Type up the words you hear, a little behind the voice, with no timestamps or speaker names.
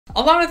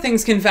A lot of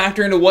things can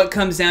factor into what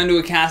comes down to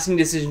a casting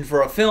decision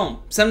for a film.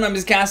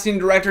 Sometimes a casting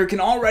director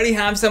can already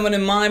have someone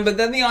in mind, but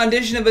then the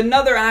audition of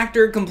another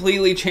actor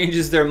completely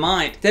changes their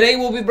mind. Today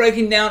we'll be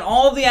breaking down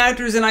all of the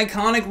actors in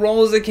iconic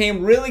roles that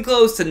came really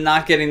close to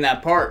not getting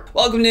that part.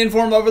 Welcome to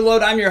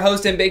InformOverload. I'm your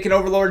host and bacon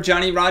overlord,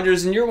 Johnny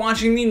Rogers, and you're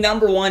watching the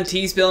 #1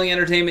 tea-spilling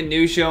entertainment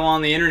news show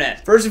on the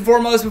internet. First and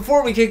foremost,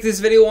 before we kick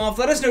this video off,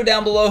 let us know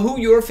down below who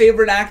your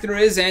favorite actor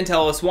is and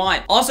tell us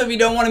why. Also, if you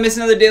don't want to miss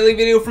another daily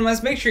video from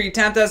us, make sure you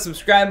tap that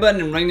subscribe button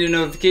and ring the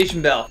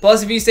notification bell.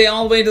 Plus, if you stay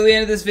all the way to the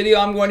end of this video,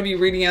 I'm going to be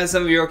reading out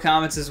some of your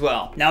comments as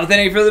well. Now, without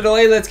any further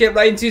delay, let's get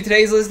right into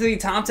today's list of the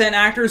top 10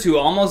 actors who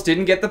almost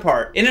didn't get the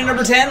part. In at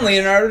number 10,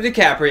 Leonardo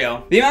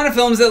DiCaprio. The amount of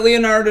films that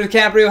Leonardo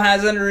DiCaprio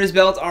has under his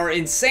belt are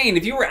insane.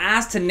 If you were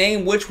asked to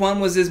name which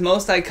one was his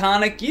most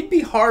iconic, you'd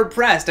be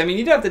hard-pressed. I mean,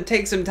 you'd have to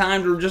take some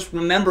time to just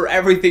remember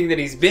everything that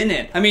he's been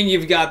in. I mean,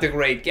 you've got The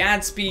Great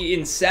Gatsby,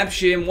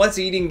 Inception, What's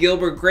Eating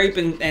Gilbert Grape,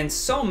 and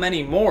so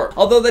many more.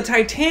 Although The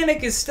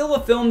Titanic is still a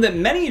film that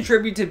many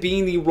attribute to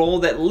being the role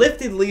that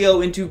lifted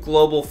Leo into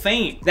global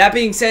fame. That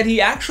being said,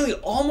 he actually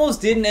almost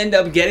didn't end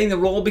up getting the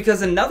role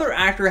because another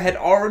actor had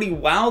already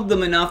wowed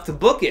them enough to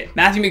book it.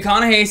 Matthew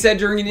McConaughey said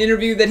during an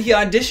interview that he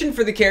auditioned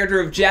for the character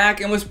of Jack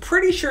and was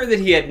pretty sure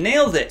that he had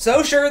nailed it.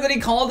 So sure that he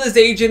called his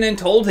agent and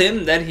told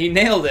him that he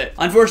nailed it.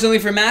 Unfortunately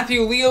for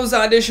Matthew, Leo's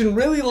audition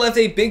really left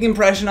a big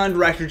impression on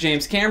director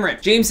James Cameron.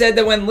 James said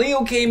that when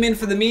Leo came in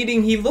for the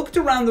meeting, he looked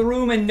around the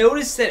room and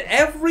noticed that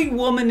every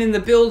woman in the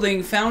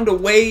building found a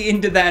way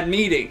into that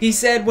meeting. He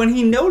said when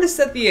he noticed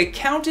that the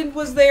accountant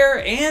was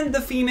there and the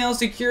female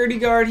security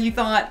guard, he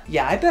thought,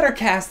 yeah, I better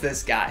cast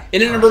this guy.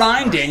 In at number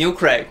 9, Daniel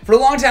Craig. For a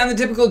long time, the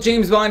typical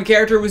James Bond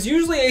character was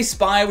usually a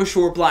spy with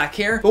short black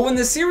hair, but when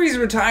the series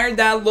retired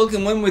that look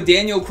and went with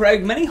Daniel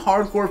Craig, many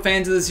hardcore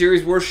fans of the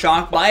series were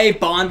shocked by a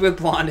Bond with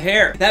blonde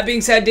hair. That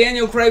being said,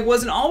 Daniel Craig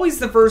wasn't always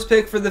the first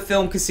pick for the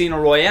film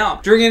Casino Royale.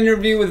 During an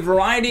interview with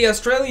Variety,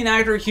 Australian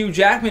actor Hugh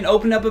Jackman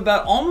opened up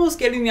about almost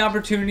getting the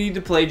opportunity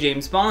to play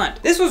James Bond.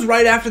 This was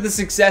right after the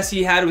success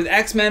he had with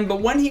X-Men,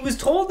 but when he was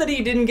told that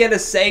he didn't get a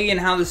say in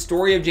how the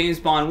story of James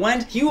Bond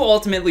went, Hugh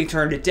ultimately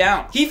turned it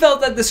down. He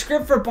felt that the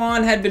script for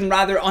Bond had been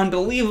rather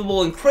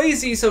unbelievable and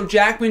crazy, so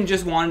Jackman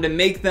just wanted to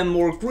make them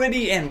more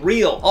gritty and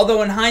real.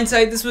 Although in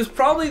hindsight, this was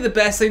probably the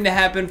best thing to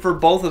happen for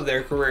both of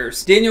their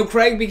careers. Daniel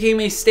Craig became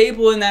a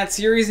staple in that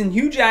series, and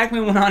Hugh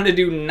Jackman went on to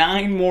do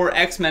 9 more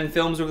X-Men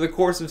films over the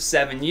course of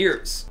 7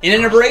 years. In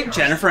at number 8,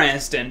 Jennifer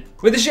Aniston.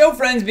 With the show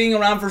Friends being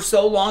around for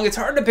so long, it's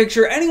hard to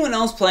picture anyone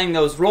else playing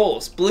those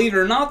roles. Believe it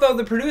or not though,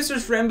 the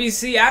producers for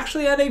NBC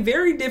actually had a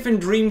very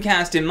different dream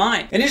cast in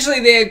mind. Initially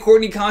they had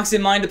Courtney Cox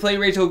in mind to play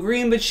Rachel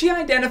Green, but she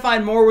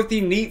identified more with the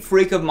neat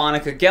freak of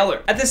Monica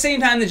Geller. At the same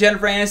time that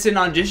Jennifer Aniston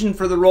auditioned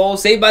for the role,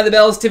 Saved by the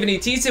Bell's Tiffany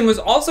Thiessen was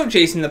also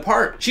chasing the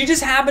part. She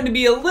just happened to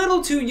be a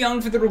little too young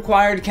for the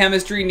required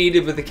chemistry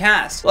needed with the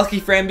cast.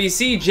 Lucky for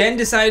NBC, Jen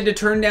decided to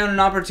turn down an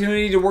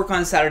opportunity to work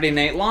on Saturday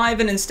Night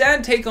Live and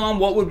instead take on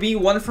what would be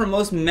one of her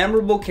most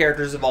memorable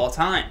characters of all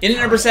time. In at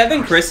number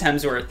 7, Chris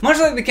Hemsworth. Much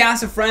like the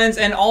cast of Friends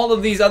and all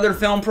of these other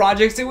film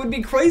projects, it would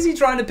be crazy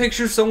trying to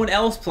picture someone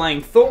else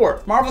playing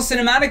Thor. Marvel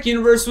Cinematic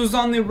Universe was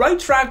on the right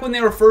track when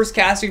they were first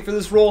casting for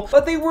this role,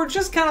 but they were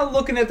just kind of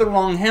looking at the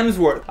wrong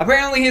Hemsworth.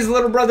 Apparently his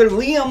little brother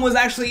Liam was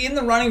actually in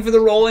the running for the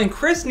role, and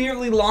Chris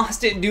nearly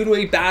lost it due to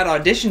a bad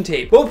audition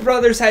tape. Both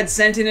brothers had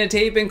sent in a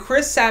tape, and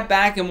Chris sat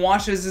back and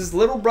watched as his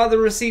little brother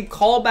received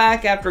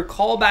callback after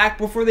callback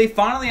before they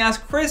finally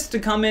asked Chris to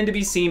come in to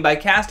be seen by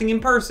casting in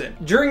person.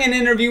 During an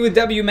interview with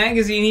W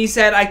Magazine, he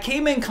said, I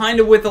came in kind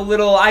of with a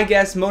little, I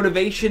guess,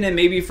 motivation and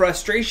maybe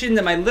frustration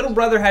that my little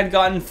brother had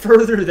gotten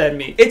further than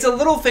me. It's a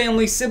little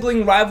family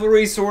sibling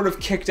rivalry sort of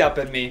kicked up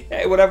at me.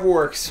 Hey, whatever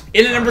works.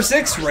 In at number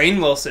 6, Rainn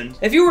Wilson.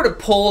 If you were to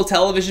poll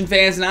television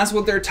fans and ask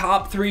what their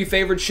top 3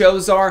 favorite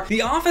shows are,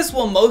 The Office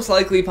will most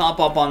likely pop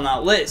up on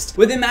that list.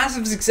 With the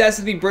massive success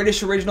of the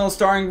British original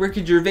starring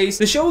Ricky Gervais,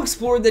 the show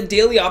explored the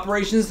daily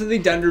operations of the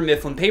Dunder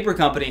Mifflin Paper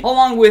Company,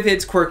 along with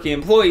its quirky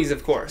employees,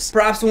 of course.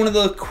 Perhaps one of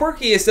the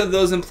quirkiest of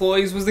those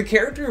employees was the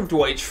character of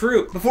Dwight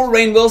Schrute. Before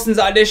Rainn Wilson's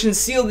audition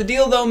sealed the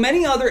deal though,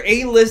 many other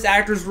A-list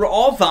actors were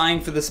all vying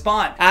for the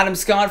spot. Adam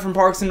Scott from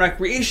Parks and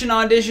Recreation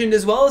auditioned,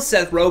 as well as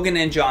Seth Rogen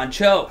and John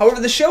Cho.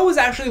 However, the show was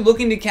actually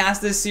looking to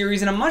cast this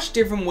series in a much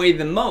different way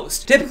than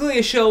most. Typically,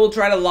 a show will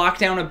try to lock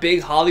down a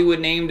big Hollywood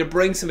name to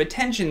bring some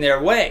attention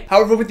their way.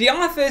 However, with The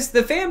Office,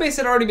 the fanbase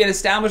had already been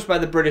established by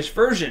the British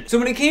version. So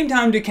when it came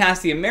time to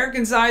cast the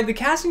American side, the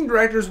casting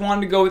directors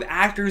wanted to go with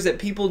actors that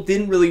people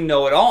didn't really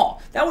know at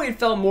all. That way it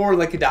felt more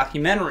like a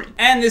documentary.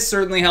 And this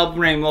certainly helped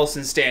Rainn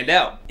Wilson stand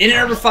out. In at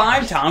number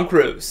 5, Tom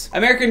Cruise.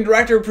 American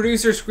director,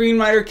 producer,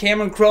 screenwriter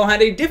Cameron Crowe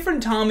had a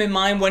different Tom in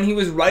mind when he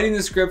was writing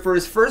the script for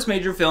his first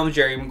major film,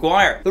 Jerry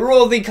Maguire. The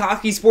role of the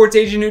cocky sports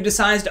agent who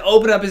decides to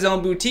open up his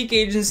own boutique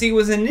agency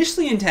was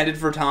initially intended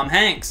for Tom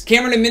Hanks.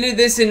 Cameron admitted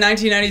this in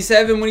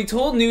 1997 when he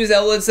told news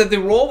outlets that the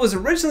role was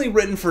originally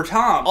written for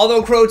Tom,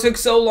 although Crowe took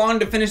so long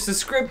to finish the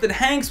script that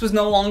Hanks was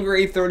no longer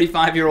a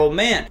 35-year-old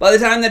man. By the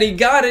time that he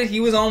got it, he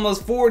was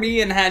almost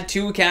 40 and had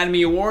 2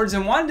 Academy Awards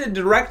and wanted to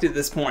direct at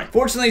this point.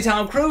 Fortunately,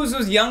 Tom Cruise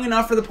was young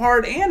enough for the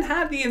part and and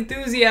had the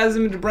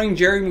enthusiasm to bring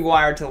Jerry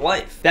Maguire to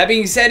life. That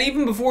being said,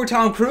 even before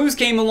Tom Cruise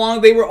came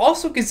along, they were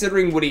also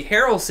considering Woody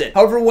Harrelson.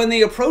 However, when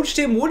they approached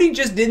him, Woody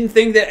just didn't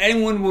think that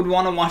anyone would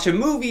want to watch a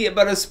movie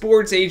about a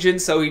sports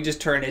agent, so he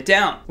just turned it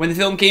down. When the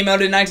film came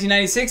out in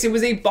 1996, it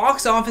was a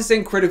box office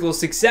and critical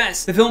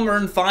success. The film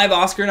earned 5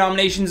 Oscar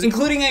nominations,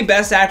 including a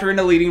Best Actor in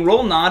a Leading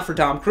Role nod for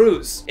Tom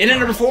Cruise. In at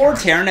number 4,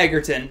 Taron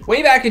Egerton.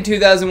 Way back in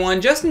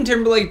 2001, Justin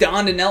Timberlake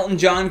donned an Elton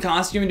John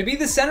costume to be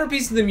the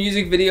centerpiece of the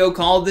music video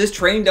called This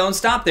Train Don't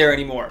Stop There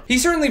Anymore. He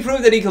certainly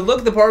proved that he could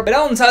look the part, but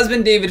Elton's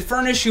husband David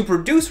Furnish, who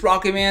produced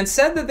Rocket Man,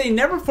 said that they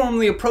never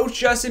formally approached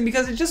Justin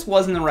because it just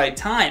wasn't the right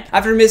time.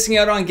 After missing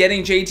out on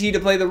getting JT to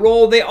play the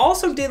role, they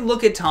also did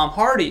look at Tom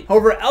Hardy.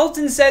 However,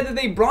 Elton said that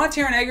they brought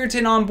Taron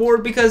Egerton on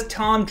board because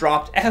Tom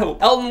dropped out.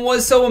 Elton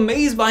was so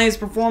amazed by his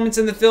performance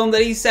in the film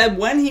that he said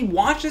when he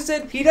watches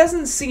it, he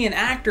doesn't see an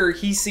actor,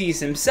 he sees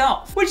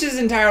himself. Which is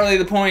entirely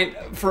the point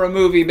for a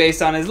movie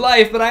based on his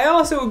life, but I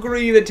also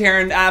agree that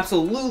Taron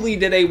absolutely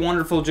did a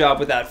wonderful job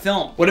with that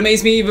film. What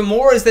amazed me even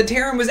more is that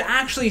Taron was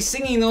actually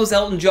singing those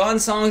Elton John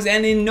songs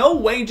and in no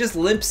way just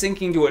lip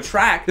syncing to a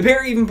track. The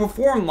pair even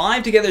performed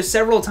live together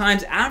several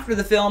times after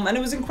the film, and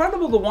it was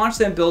incredible to watch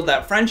them build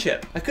that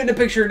friendship. I couldn't have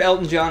pictured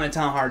Elton John and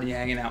Tom Hardy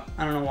hanging out.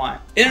 I don't know why.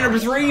 In at number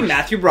 3,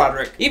 Matthew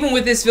Broderick. Even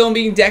with this film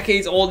being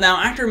decades old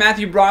now, actor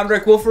Matthew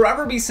Broderick will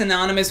forever be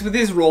synonymous with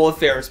his role of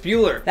Ferris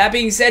Bueller. That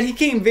being said, he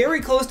came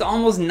very close to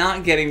almost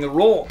not getting the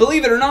role.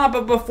 Believe it or not,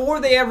 but before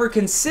they ever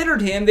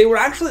considered him, they were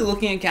actually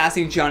looking at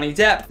casting Johnny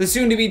Depp. The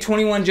soon-to-be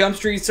 21 Jump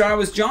Street star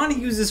was John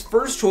Hughes'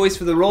 first choice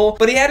for the role,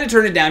 but he had to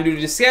turn it down due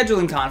to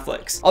scheduling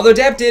conflicts. Although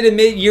Depp did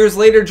admit years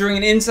later during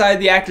an Inside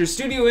the Actors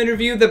studio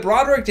interview that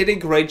Broderick did a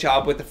great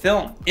job with the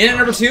film. In at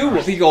number 2,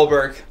 Whoopi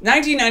Goldberg.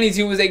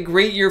 1992 was a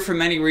great year for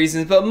many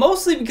reasons, but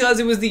mostly because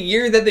it was the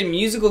year that the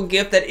musical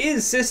gift that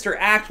is Sister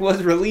Act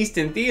was released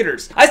in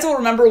theaters. I still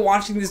remember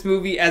watching this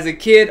movie as a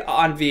kid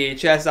on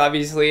VHS.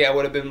 Obviously, I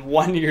would have been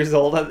 1 year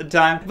old at the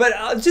time, but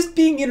just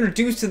being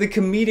introduced to the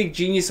comedic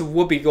genius of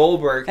Whoopi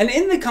Goldberg. And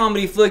in the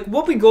comedy flick,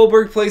 Whoopi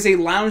Goldberg plays a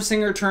lounge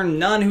singer turned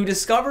nun who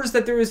discovers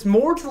that there is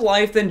more to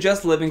life than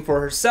just living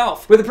for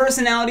herself. With a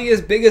personality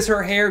as big as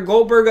her hair,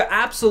 Goldberg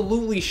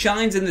absolutely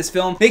shines in this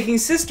film, making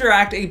Sister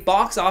Act a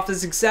box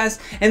office success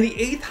and the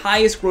 8th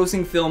highest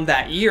grossing film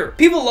that year.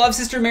 People love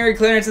Sister Mary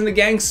Clarence and the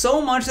gang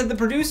so much that the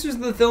producers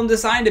of the film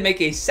decided to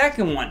make a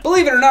second one.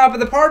 Believe it or not, but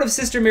the part of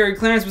Sister Mary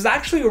Clarence was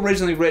actually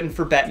originally written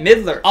for Bette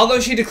Midler, although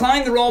she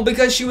declined the role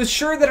because she was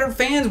sure that her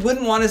fans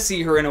wouldn't want to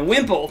see her in a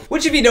wimple,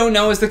 which if you don't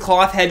know is the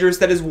cloth headdress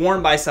that is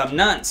worn by some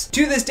nuns.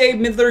 To this day,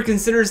 Midler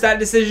considers that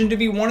decision to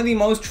be one of the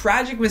most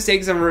tragic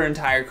mistakes of her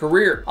entire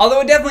career,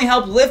 although it definitely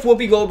helped lift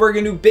Whoopi Goldberg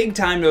into big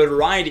time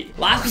notoriety.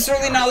 Last but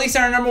certainly not least,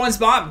 on our number 1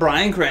 spot,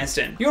 Bryan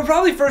Cranston. You were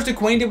probably first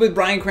acquainted with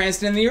Bryan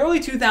Cranston in the early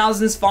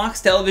 2000s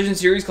Fox television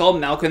series called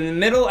Malcolm in the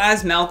Middle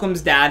as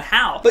Malcolm's dad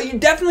Hal, but you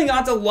definitely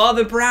got to love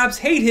and perhaps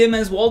hate him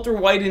as Walter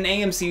White in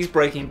AMC's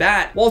Breaking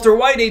Bad. Walter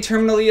White, a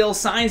terminally ill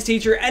science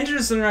teacher,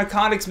 enters the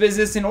narcotics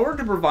business in order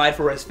to provide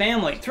for his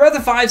family. Throughout the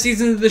 5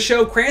 seasons of the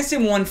show,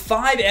 Cranston won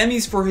 5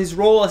 Emmys for his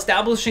role,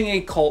 establishing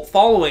a cult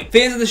following.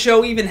 Fans of the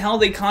show even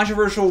held a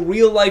controversial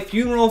real-life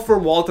funeral for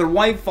Walter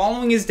White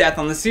following his death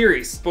on the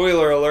series.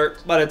 Spoiler alert,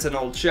 but it's an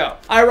old show.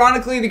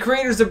 Ironically, the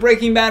creators of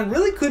Breaking Bad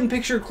really couldn't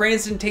picture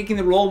Cranston taking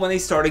the role when they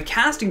started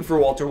casting for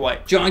Walter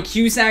White. John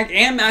Cusack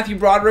and Matthew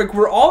Broderick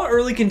were all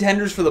early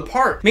contenders for the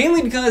part,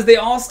 mainly because they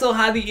all still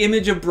had the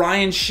image of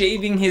Bryan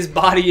shaving his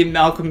body in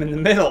Malcolm in the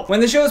Middle.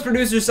 When the show's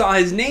producers saw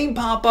his name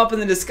pop up in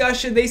the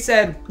discussion, they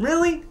said,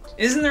 "Really?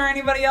 Isn't there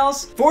anybody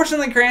else?"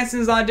 Fortunately,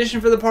 Cranston's audition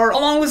for the part,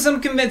 along with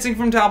some convincing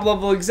from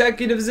top-level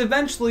executives,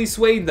 eventually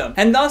swayed them,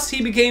 and thus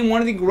he became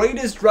one of the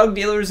greatest drug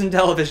dealers in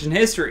television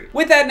history.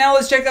 With that, now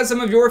let's check out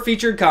some of your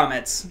featured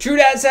comments. True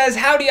Dad says,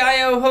 "Howdy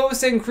IO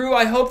hosts and crew,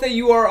 I hope that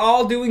you are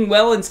all doing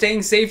well and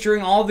staying safe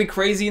during all the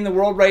crazy in the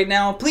world right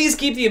now. Please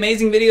keep the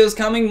amazing videos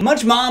coming.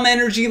 Much mom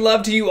energy,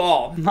 love to you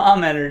all."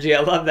 Mom energy,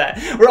 I love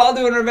that. We're all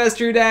doing our best,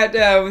 True Dad.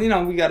 You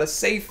know, we got a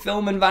safe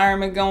film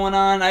environment going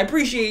on. I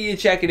appreciate you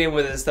checking in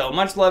with us though.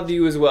 Much love to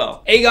you as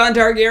well. Aegon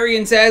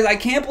Targaryen says, "I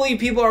can't believe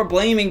people are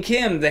blaming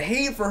Kim. The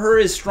hate for her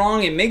is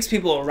strong. It makes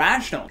people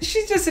irrational.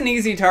 She's just an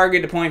easy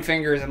target to point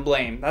fingers and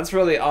blame. That's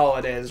really all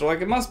it is.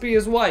 Like, it must be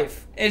his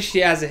wife, if she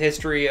has a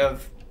history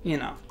of, you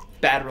know,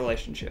 bad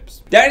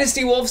relationships."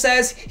 Dynasty Wolf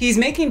says, "He's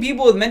making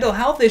people with mental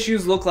health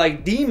issues look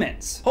like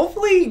demons."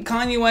 Hopefully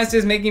Kanye West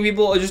is making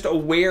people just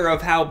aware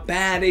of how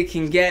bad it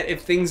can get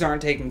if things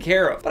aren't taken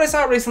care of. But I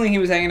saw recently he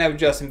was hanging out with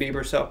Justin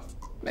Bieber, so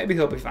maybe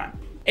he'll be fine.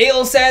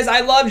 Ale says, "I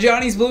love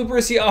Johnny's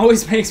bloopers. He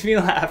always makes me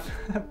laugh."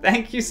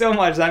 Thank you so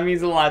much. That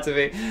means a lot to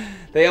me.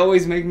 They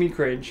always make me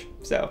cringe.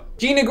 So,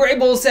 Gina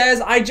Graybull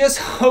says, "I just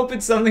hope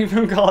it's something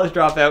from College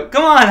Dropout."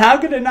 Come on, how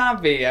could it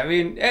not be? I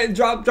mean,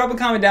 drop a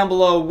comment down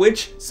below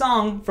which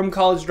song from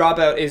College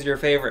Dropout is your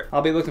favorite.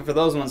 I'll be looking for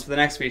those ones for the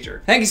next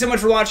feature. Thank you so much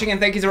for watching, and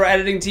thank you to our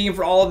editing team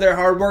for all of their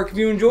hard work. If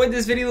you enjoyed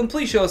this video, then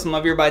please show us some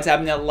love here by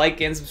tapping that like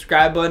and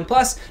subscribe button.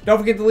 Plus, don't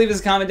forget to leave us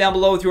a comment down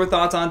below with your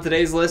thoughts on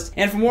today's list.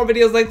 And for more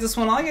videos like this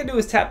one, all you gotta do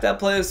is tap that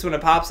playlist when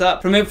it pops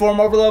up. From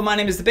InformOverload, my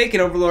name is the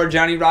Bacon Overlord,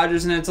 Johnny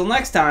Rogers, and until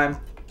next time,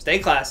 stay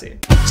classy.